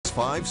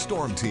KREX5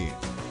 Storm Team.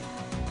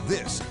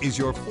 This is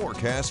your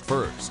forecast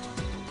first.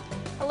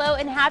 Hello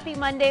and happy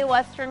Monday,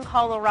 Western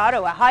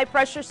Colorado. A high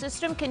pressure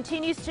system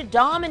continues to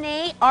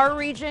dominate our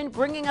region,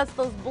 bringing us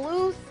those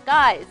blue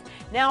skies.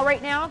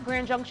 Right now,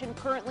 Grand Junction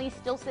currently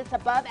still sits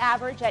above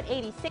average at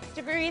 86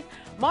 degrees.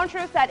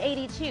 Montrose at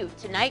 82.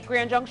 Tonight,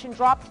 Grand Junction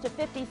drops to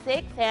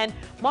 56 and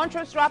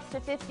Montrose drops to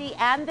 50.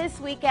 And this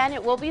weekend,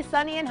 it will be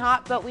sunny and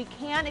hot, but we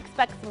can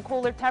expect some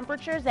cooler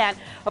temperatures. And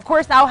of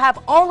course, I'll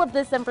have all of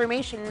this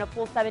information in a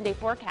full 7-day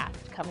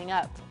forecast coming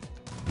up.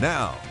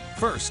 Now,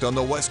 first on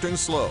the Western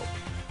Slope,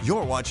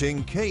 you're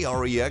watching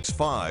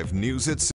KREX5 News at 6.